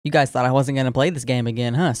You guys thought I wasn't going to play this game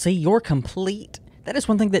again, huh? See, you're complete. That is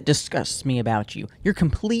one thing that disgusts me about you. Your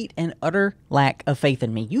complete and utter lack of faith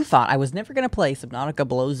in me. You thought I was never going to play Subnautica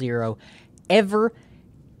Below Zero ever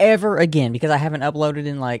again because I haven't uploaded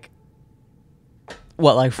in like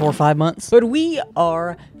 4 or 5 months? But we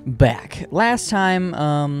are back. Last time,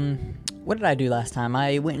 what did I do last time?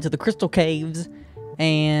 I went into the Crystal Caves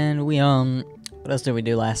and we, what else did we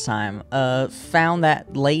do last time? Found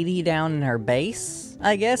that lady down in her base,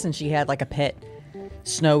 I guess, and she had like a pet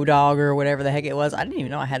snow dog or whatever the heck it was. I didn't even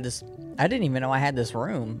know I had this. I didn't even know I had this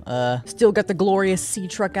room. Still got the glorious sea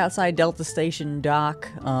truck outside Delta Station dock.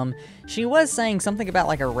 She was saying something about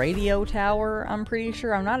like a radio tower, I'm pretty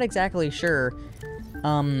sure. I'm not exactly sure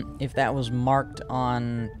if that was marked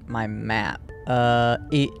on my map.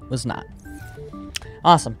 It was not.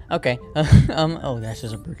 Awesome. Okay. Oh gosh,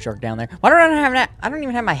 there's a brute shark down there. Why don't I have that? I don't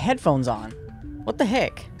even have my headphones on. What the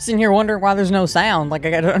heck? Sitting here wondering why there's no sound. Like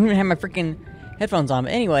I don't even have my freaking headphones on.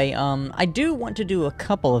 But anyway, I do want to do a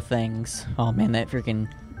couple of things. Oh man, that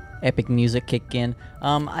freaking epic music kicked in.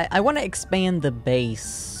 I want to expand the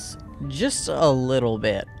base just a little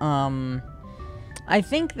bit. I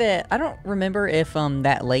think that, I don't remember if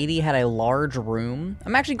that lady had a large room.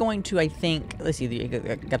 I'm actually going to, I think, let's see,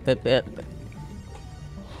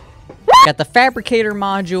 got the fabricator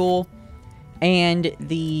module and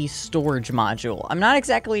the storage module. I'm not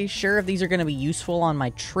exactly sure if these are going to be useful on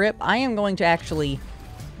my trip. I am going to actually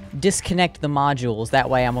disconnect the modules. That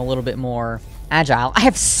way I'm a little bit more agile. I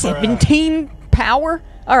have 17 power?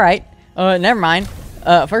 Alright, never mind.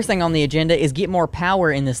 First thing on the agenda is get more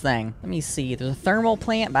power in this thing. Let me see. There's a thermal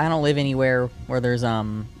plant, but I don't live anywhere where there's,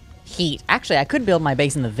 heat. Actually, I could build my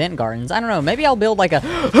base in the vent gardens. I don't know. Maybe I'll build like a...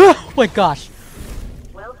 Oh my gosh.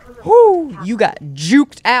 Whoo! You got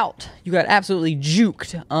juked out. You got absolutely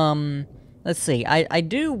juked. Let's see. I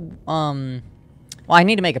do, well, I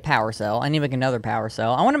need to make a power cell. I need to make another power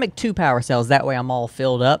cell. I want to make 2 power cells. That way I'm all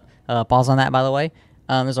filled up. Pause on that, by the way.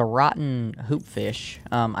 There's a rotten hoopfish.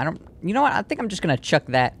 You know what? I think I'm just going to chuck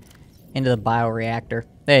that into the bioreactor.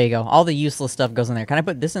 There you go. All the useless stuff goes in there. Can I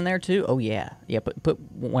put this in there too? Oh, yeah. Yeah, put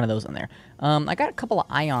one of those in there. I got a couple of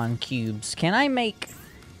ion cubes. Can I make...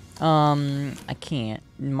 I can't.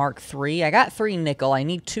 Mark 3. I got 3 nickel. I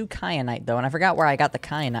need 2 kyanite, though, and I forgot where I got the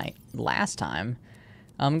kyanite last time.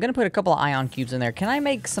 I'm gonna put a couple of ion cubes in there. Can I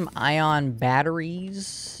make some ion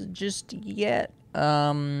batteries just yet?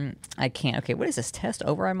 I can't. Okay, what is this? Test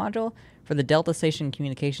override module? For the Delta Station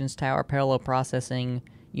Communications Tower Parallel Processing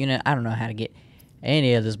Unit. I don't know how to get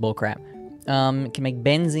any of this bullcrap. Can make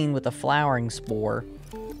benzene with a flowering spore.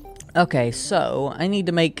 Okay, so I need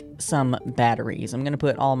to make some batteries. I'm gonna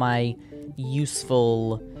put all my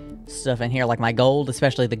useful stuff in here, like my gold,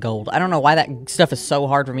 especially the gold. I don't know why that stuff is so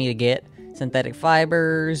hard for me to get. Synthetic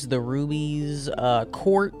fibers, the rubies,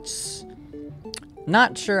 quartz.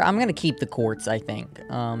 Not sure. I'm gonna keep the quartz, I think.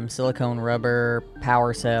 Silicone rubber,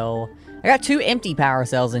 power cell. I got 2 empty power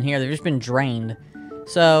cells in here. They've just been drained.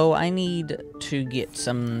 So I need to get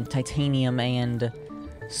some titanium and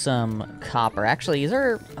some copper. Actually,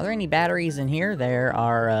 are there any batteries in here? There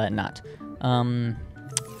are not.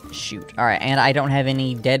 Shoot. Alright, and I don't have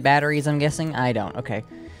any dead batteries, I'm guessing? I don't. Okay.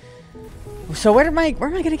 So where am I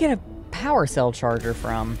gonna get a power cell charger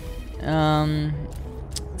from?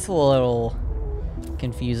 It's a little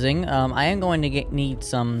confusing. I am going to need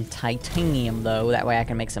some titanium, though. That way I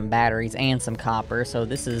can make some batteries and some copper. So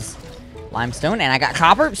this is limestone, and I got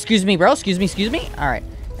copper. Excuse me, bro. Excuse me. Alright.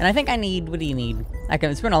 And I think I need... What do you need?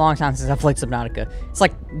 It's been a long time since I've played Subnautica. It's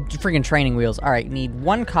like freaking training wheels. Alright, need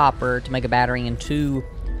 1 copper to make a battery and 2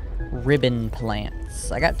 ribbon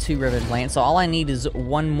plants. I got 2 ribbon plants, so all I need is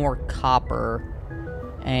 1 more copper.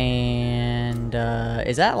 And,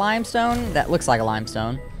 is that limestone? That looks like a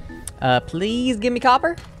limestone. Please give me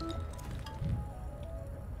copper.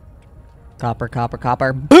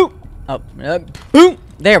 Copper. Boom! Oh, boom!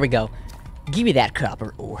 There we go. Give me that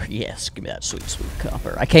copper. Oh, yes, give me that sweet, sweet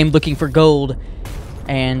copper. I came looking for gold,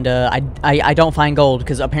 and I don't find gold,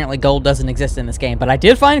 because apparently gold doesn't exist in this game. But I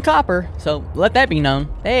did find copper, so let that be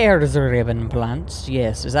known. There's the ribbon plants.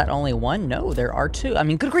 Yes, is that only 1? No, there are 2. I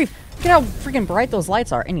mean, good grief. Look at how freaking bright those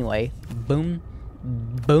lights are. Anyway, boom,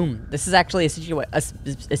 boom. This is actually a situation...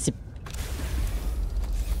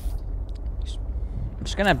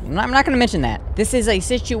 I'm not gonna mention that. This is a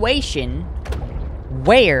situation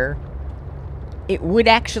where it would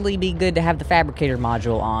actually be good to have the fabricator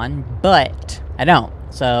module on, but I don't.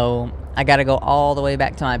 So I gotta go all the way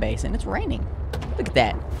back to my base, and it's raining. Look at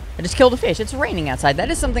that. I just killed a fish. It's raining outside. That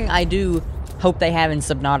is something I do hope they have in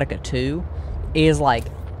Subnautica 2, is like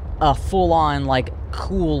a full-on, like,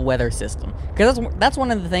 cool weather system. Because that's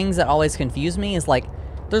one of the things that always confuse me, is like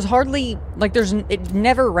There's hardly, like, it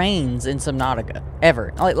never rains in Subnautica,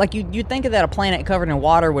 ever. Like you'd think that a planet covered in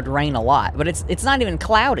water would rain a lot, but it's not even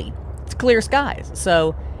cloudy. It's clear skies.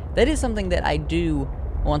 So that is something that I do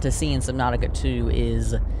want to see in Subnautica 2,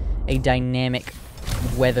 is a dynamic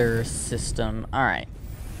weather system. Alright,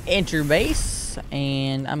 enter base,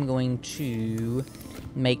 and I'm going to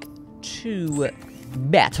make 2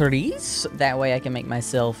 batteries. That way I can make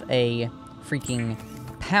myself a freaking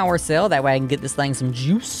power cell. That way I can get this thing some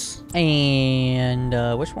juice. And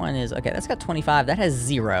which one is, okay, that's got 25. That has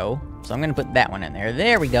 0. So I'm gonna put that one in there.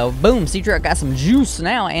 There we go. Boom, Sea-Truck got some juice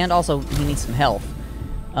now, and also he needs some health.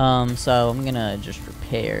 So I'm gonna just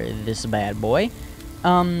repair this bad boy.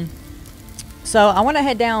 So I want to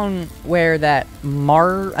head down where that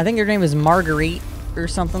I think her name is Marguerite or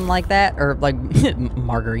something like that, or like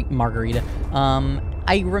Margarita.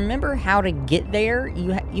 I remember how to get there.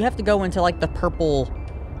 You have to go into like the purple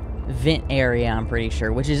vent area, I'm pretty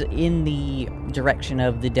sure, which is in the direction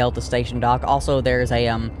of the Delta Station dock. Also, there's a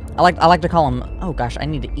I like to call them. Oh gosh, I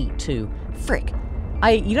need to eat too. Frick.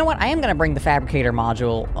 You know what? I am gonna bring the fabricator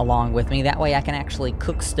module along with me. That way, I can actually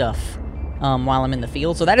cook stuff while I'm in the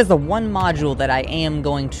field. So that is the one module that I am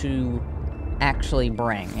going to actually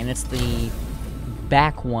bring, and it's the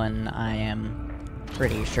back one. I am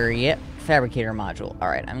pretty sure. Yep. Fabricator module.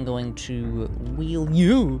 Alright, I'm going to wheel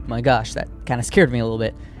you. My gosh, that kind of scared me a little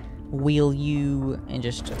bit. Wheel you and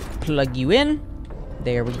just plug you in.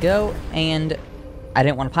 There we go. And I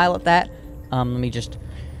didn't want to pilot that. Let me just...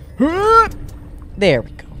 There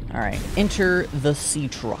we go. Alright, enter the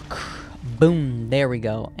Sea-Truck. Boom, there we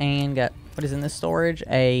go. And got... What is in this storage?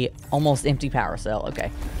 A almost empty power cell.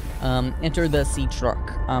 Okay. Enter the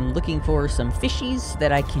Sea-Truck. I'm looking for some fishies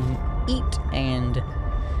that I can eat and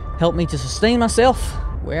help me to sustain myself.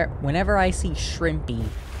 Whenever I see shrimpy,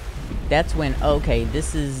 that's when, okay,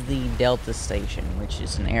 this is the Delta Station, which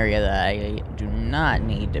is an area that I do not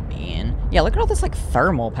need to be in. Yeah, look at all this, like,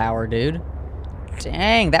 thermal power, dude.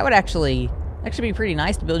 Dang, that would actually be pretty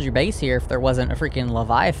nice to build your base here if there wasn't a freaking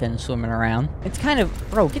Leviathan swimming around. It's kind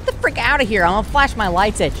of, bro, get the frick out of here. I'm gonna flash my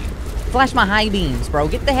lights at you. Flash my high beams, bro.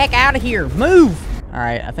 Get the heck out of here. Move!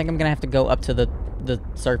 Alright, I think I'm gonna have to go up to the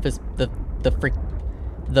surface,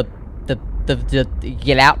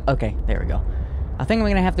 get out. Okay, there we go. I think I'm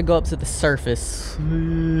gonna have to go up to the surface.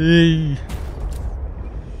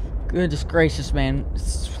 Goodness gracious, man.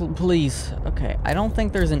 Please. Okay, I don't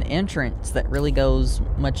think there's an entrance that really goes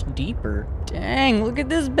much deeper. Dang, look at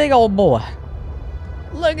this big old boy.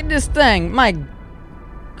 Look at this thing. My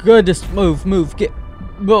goodness. Move. Get.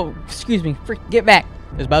 Whoa, excuse me. Get back.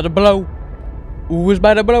 It's about to blow. Ooh, it's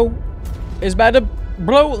about to blow. It's about to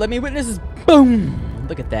blow. Let me witness this. Boom.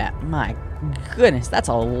 Look at that. My goodness, that's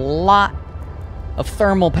a lot of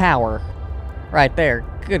thermal power right there.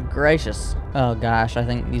 Good gracious. Oh gosh, I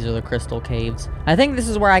think these are the crystal caves. I think this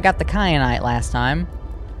is where I got the kyanite last time.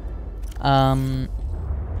 I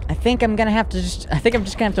think I'm gonna have to I think I'm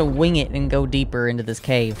just gonna have to wing it and go deeper into this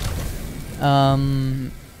cave.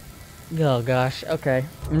 Oh gosh, okay.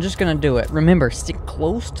 I'm just gonna do it. Remember, stick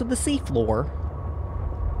close to the seafloor,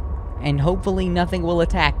 and hopefully nothing will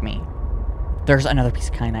attack me. There's another piece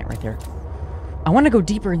of kyanite right there. I want to go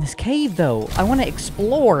deeper in this cave, though. I want to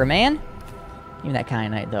explore, man. Give me that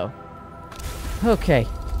kyanite, though. Okay.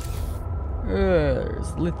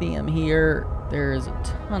 There's lithium here. There's a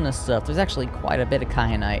ton of stuff. There's actually quite a bit of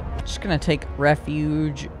kyanite. Just gonna take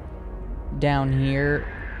refuge down here.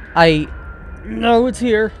 I know it's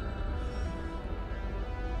here.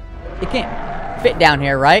 It can't fit down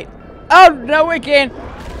here, right? Oh, no, it can.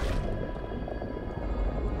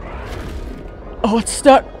 Oh, it's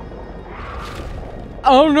stuck. I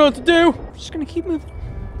don't know what to do. I'm just gonna keep moving.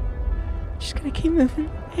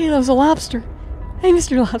 Hey, there's a lobster. Hey,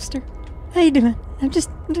 Mr. Lobster. How you doing? I'm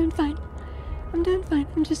doing fine. I'm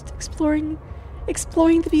I'm just exploring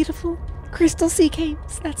the beautiful crystal sea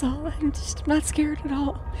caves. That's all. I'm not scared at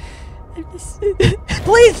all. I'm just...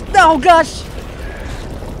 Please! Oh, gosh!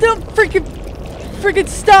 Don't freaking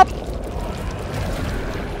stop!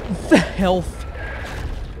 The health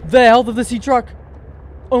of the Sea-Truck.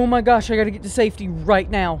 Oh my gosh, I gotta get to safety right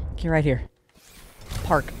now. Okay, right here.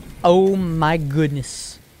 Park. Oh my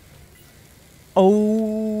goodness.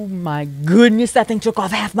 Oh my goodness, that thing took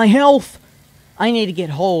off half my health. I need to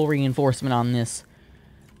get hull reinforcement on this.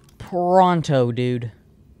 Pronto, dude.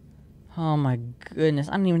 Oh my goodness.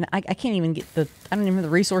 I can't even get I don't even have the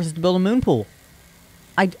resources to build a moon pool.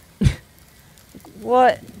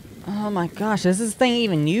 What? Oh my gosh, does this thing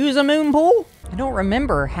even use a moon pool? I don't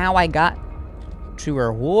remember how I got to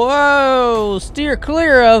her. Whoa! Steer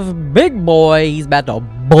clear of big boy. He's about to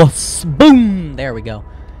bust. Boom! There we go.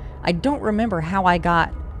 I don't remember how I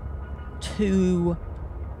got to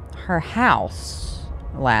her house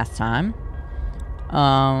last time.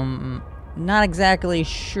 Not exactly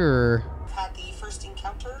sure. Had the first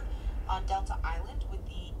encounter on Delta Island with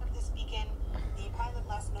this beacon. The pilot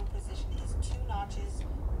last known position is 2 notches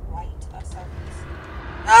right of southeast.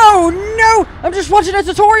 Oh no! I'm just watching a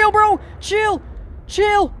tutorial, bro! Chill!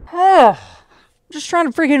 Chill! Oh, I'm just trying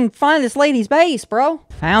to freaking find this lady's base, bro.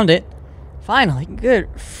 Found it. Finally. Good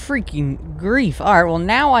freaking grief. Alright, well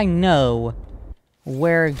now I know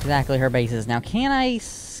where exactly her base is. Now, can I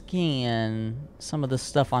scan some of the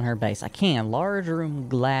stuff on her base? I can. Large room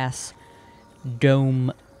glass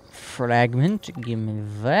dome fragment. Give me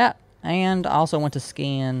that. And I also want to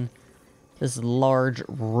scan this large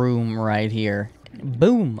room right here.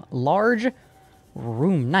 Boom. Large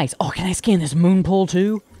room. Nice. Oh, can I scan this moon pool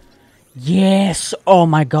too? Yes. Oh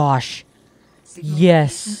my gosh.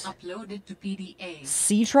 Yes. Uploaded to PDA.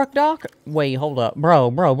 Sea truck dock? Wait, hold up.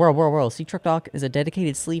 Bro. Sea truck dock is a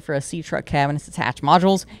dedicated sleeve for a sea truck cab and its attached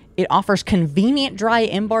modules. It offers convenient dry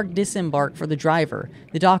embark-disembark for the driver.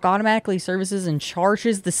 The dock automatically services and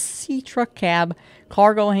charges the sea truck cab.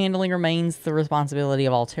 Cargo handling remains the responsibility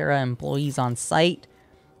of Alterra employees on site.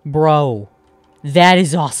 Bro, that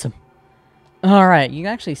is awesome. Alright, you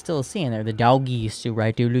can actually still see in there. The doggy is still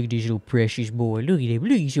right there. Look at this little precious boy. Look at him.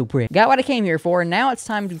 Look, he's so precious. Got what I came here for. Now it's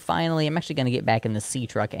time to finally... I'm actually going to get back in the sea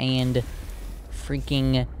truck and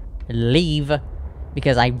freaking leave.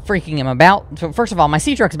 Because I freaking am about... So first of all, my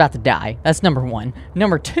sea truck's about to die. That's number one.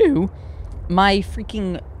 Number two, my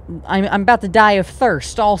freaking... I'm about to die of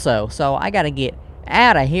thirst also. So I got to get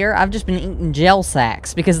out of here. I've just been eating gel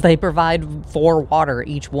sacks because they provide 4 water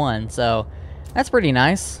each one. So... that's pretty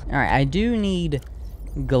nice. Alright, I do need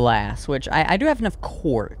glass, which I do have enough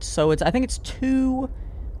quartz. So I think it's 2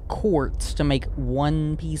 quartz to make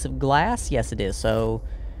 1 piece of glass. Yes, it is. So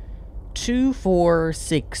 2, 4,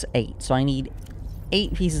 6, 8. So I need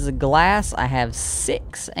 8 pieces of glass. I have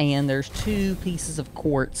 6, and there's 2 pieces of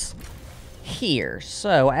quartz here.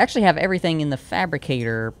 So I actually have everything in the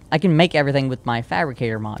fabricator. I can make everything with my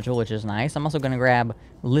fabricator module, which is nice. I'm also going to grab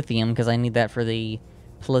lithium because I need that for the...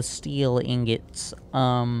 plus steel ingots.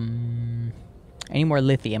 Any more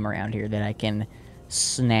lithium around here that I can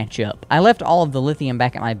snatch up? I left all of the lithium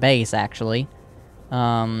back at my base, actually.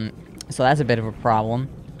 So that's a bit of a problem.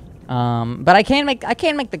 But I can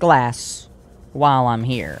make the glass while I'm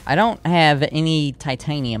here. I don't have any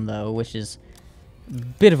titanium, though, which is a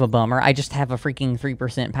bit of a bummer. I just have a freaking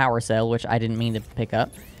 3% power cell, which I didn't mean to pick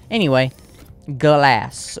up. Anyway,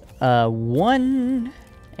 glass. 1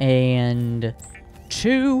 and...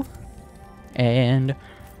 2 and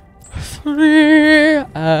 3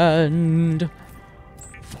 and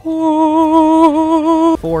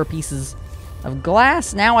 4. 4 pieces of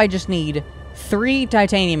glass. Now I just need 3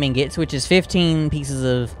 titanium ingots, which is 15 pieces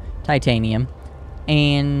of titanium.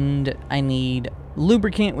 And I need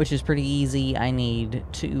lubricant, which is pretty easy. I need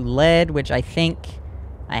 2 lead, which I think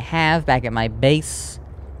I have back at my base.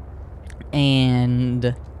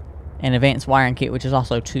 And... an advanced wiring kit, which is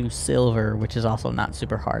also 2 silver, which is also not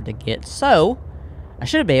super hard to get. So, I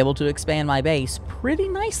should be able to expand my base pretty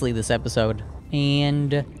nicely this episode.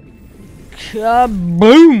 And...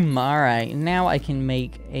 kaboom! Alright, now I can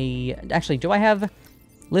make a... actually, do I have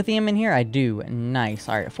lithium in here? I do. Nice.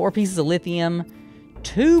 Alright, 4 pieces of lithium.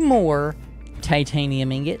 2 more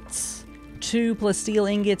titanium ingots. 2 plus steel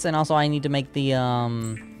ingots, and also I need to make the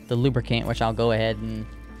lubricant, which I'll go ahead and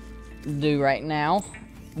do right now.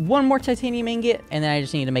 1 more titanium ingot, and then I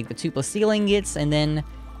just need to make the 2 plus steel ingots, and then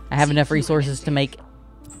I have enough resources to make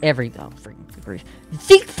every... oh, freaking...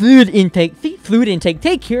 feed fluid intake.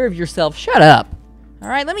 Take care of yourself. Shut up.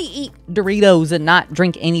 Alright, let me eat Doritos and not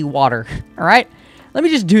drink any water. Alright? Let me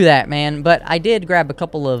just do that, man. But I did grab a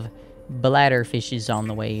couple of bladder fishes on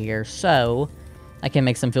the way here, so I can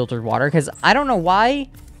make some filtered water, because I don't know why...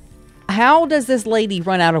 how does this lady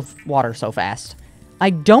run out of water so fast? I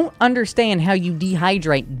don't understand how you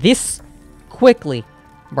dehydrate this quickly,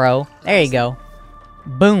 bro. There you go.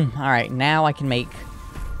 Boom. Alright, now I can make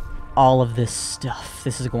all of this stuff.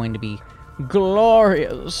 This is going to be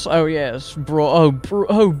glorious. Oh, yes. Brian.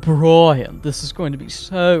 This is going to be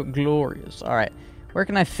so glorious. Alright, where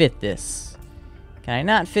can I fit this? Can I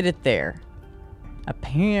not fit it there?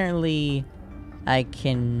 Apparently, I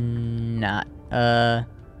cannot. Can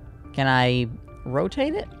I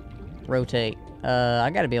rotate it? Rotate. I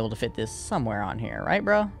gotta be able to fit this somewhere on here, right,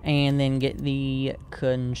 bro? And then get the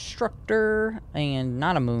constructor, and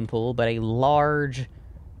not a moon pool, but a large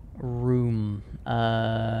room.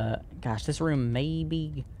 Gosh, this room may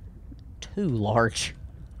be too large,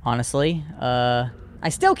 honestly. I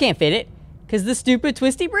still can't fit it, because the stupid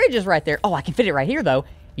twisty bridge is right there. Oh, I can fit it right here, though.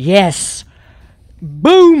 Yes!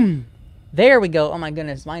 Boom! There we go. Oh my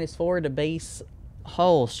goodness. -4 to base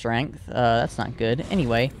hull strength. That's not good.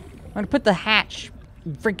 Anyway, I'm gonna put the hatch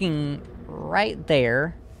freaking right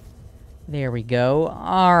there. There we go.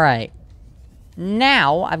 Alright.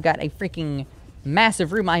 Now, I've got a freaking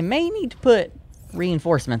massive room. I may need to put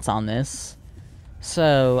reinforcements on this.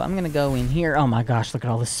 So, I'm gonna go in here. Oh my gosh, look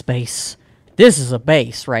at all this space. This is a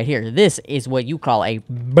base right here. This is what you call a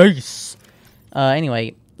base.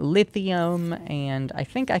 Anyway, lithium, and I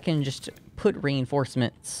think I can just put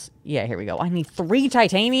reinforcements. Yeah, here we go. I need 3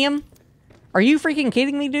 titanium? Are you freaking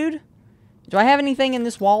kidding me, dude? Do I have anything in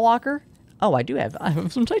this wall locker? Oh, I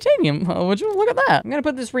have some titanium. Would you look at that? I'm gonna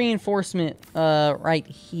put this reinforcement, right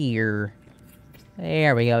here.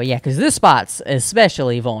 There we go. Yeah, because this spot's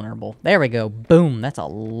especially vulnerable. There we go. Boom. That's a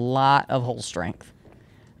lot of hull strength.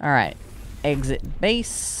 Alright. Exit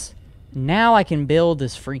base. Now I can build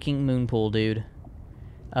this freaking moon pool, dude.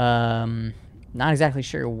 Not exactly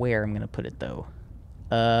sure where I'm gonna put it, though.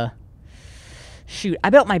 Shoot. I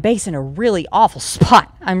built my base in a really awful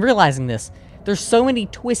spot. I'm realizing this. There's so many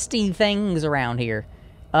twisty things around here.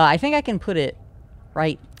 I think I can put it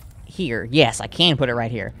right here. Yes, I can put it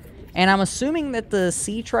right here. And I'm assuming that the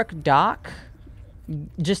sea truck dock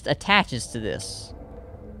just attaches to this.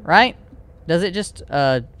 Right? Does it just,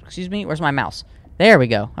 excuse me, where's my mouse? There we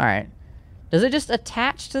go. Alright. Does it just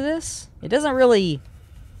attach to this? It doesn't really...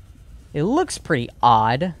 It looks pretty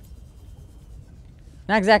odd.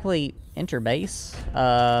 Not exactly interbase.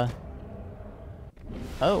 Oh.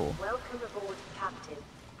 Welcome aboard, Captain.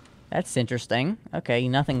 That's interesting. Okay,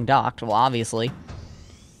 nothing docked. Well, obviously.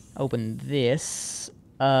 Open this.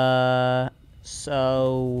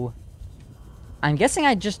 So... I'm guessing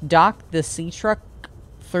I just docked the sea truck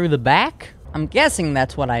through the back? I'm guessing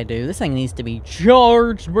that's what I do. This thing needs to be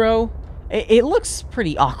charged, bro. It looks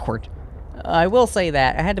pretty awkward. I will say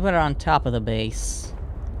that. I had to put it on top of the base.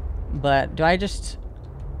 But do I just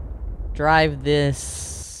drive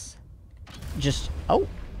this... Just... Oh.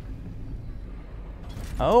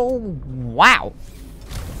 Oh, wow.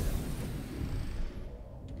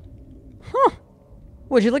 Huh.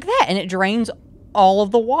 Would you look at that? And it drains all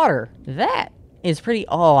of the water. That is pretty...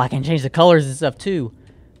 Oh, I can change the colors and stuff, too.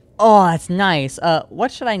 Oh, that's nice.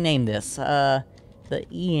 What should I name this? The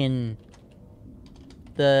Ian...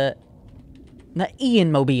 The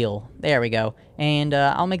Ian Mobile. There we go. And,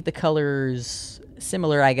 I'll make the colors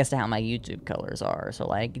similar, I guess, to how my YouTube colors are. So,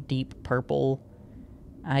 like, deep purple,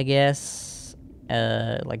 I guess.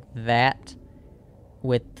 Like that.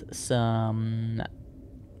 With some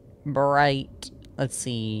bright, let's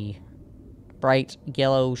see, bright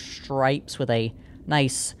yellow stripes with a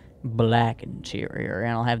nice black interior.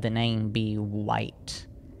 And I'll have the name be white.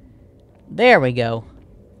 There we go.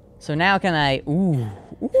 So now can I... Ooh,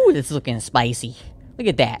 this is looking spicy. Look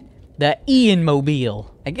at that. The Ian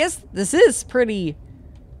Mobile. I guess this is pretty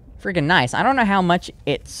freaking nice. I don't know how much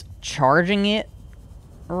it's charging it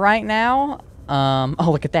right now.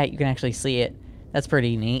 Oh, look at that. You can actually see it. That's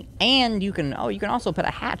pretty neat. And you can... Oh, you can also put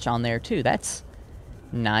a hatch on there, too. That's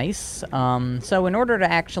nice. So in order to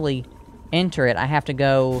actually enter it, I have to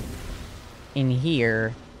go in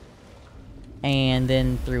here. And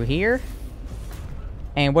then through here.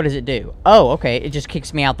 And what does it do? Oh, okay. It just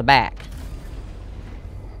kicks me out the back.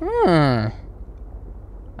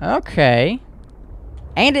 Okay.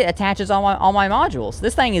 And it attaches all my modules.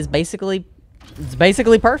 This thing is basically... It's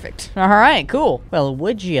basically perfect. Alright, cool. Well,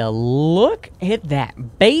 would you look at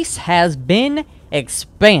that? Base has been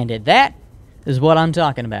expanded. That is what I'm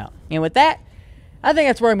talking about. And with that, I think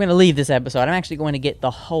that's where I'm going to leave this episode. I'm actually going to get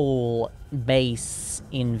the whole base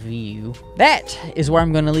in view. That is where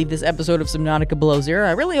I'm going to leave this episode of Subnautica Below Zero.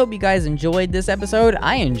 I really hope you guys enjoyed this episode.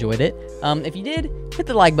 I enjoyed it. If you did, hit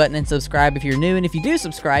the like button and subscribe if you're new. And if you do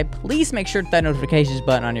subscribe, please make sure to hit that notifications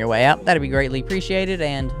button on your way out. That'd be greatly appreciated.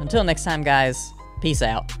 And until next time, guys, peace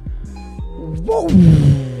out.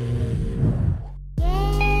 Whoa.